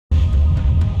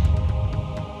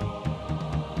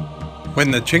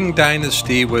When the Qing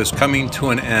dynasty was coming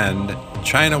to an end,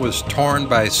 China was torn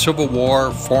by civil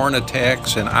war, foreign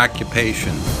attacks, and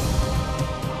occupation.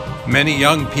 Many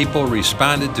young people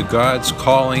responded to God's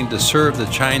calling to serve the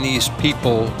Chinese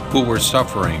people who were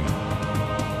suffering.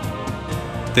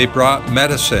 They brought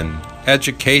medicine,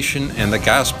 education, and the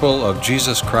gospel of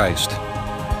Jesus Christ.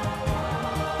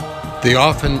 They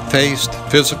often faced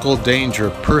physical danger,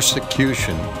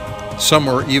 persecution. Some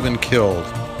were even killed.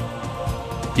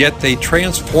 Yet they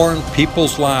transformed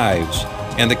people's lives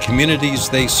and the communities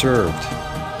they served.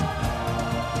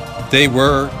 They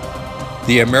were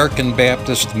the American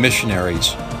Baptist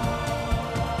missionaries.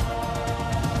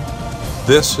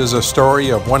 This is a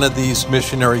story of one of these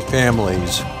missionary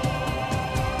families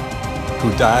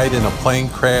who died in a plane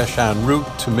crash en route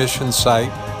to mission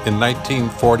site in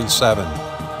 1947.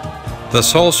 The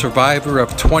sole survivor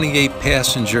of 28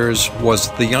 passengers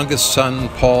was the youngest son,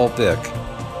 Paul Vick.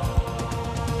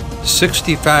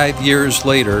 65 years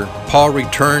later, Paul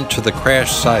returned to the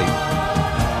crash site.